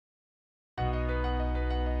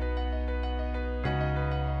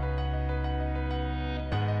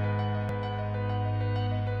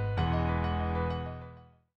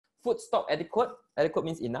Food stock adequate. Adequate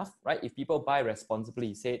means enough, right? If people buy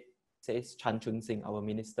responsibly, says Chan Chun Sing, our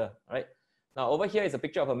minister, right? Now over here is a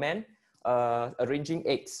picture of a man arranging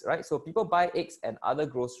eggs, right? So people buy eggs and other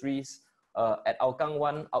groceries at Hougang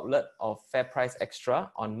 1 outlet of Fair Price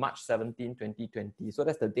Extra on March 17, 2020. So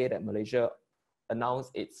that's the day that Malaysia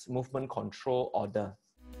announced its movement control order.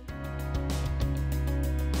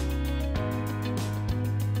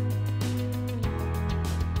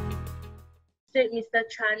 Said Mr.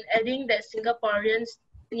 Chan, adding that Singaporeans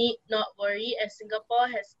need not worry as Singapore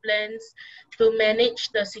has plans to manage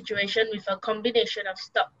the situation with a combination of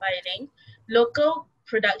stockpiling, local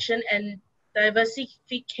production and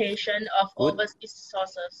diversification of overseas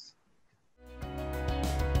sources.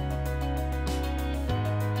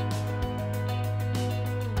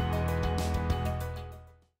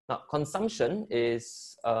 Now, consumption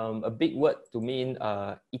is a big word to mean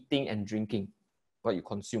eating and drinking, what you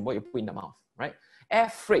consume, what you put in the mouth, right? Air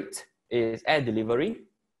freight is air delivery.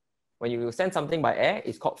 When you send something by air,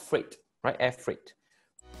 it's called freight, right? Air freight.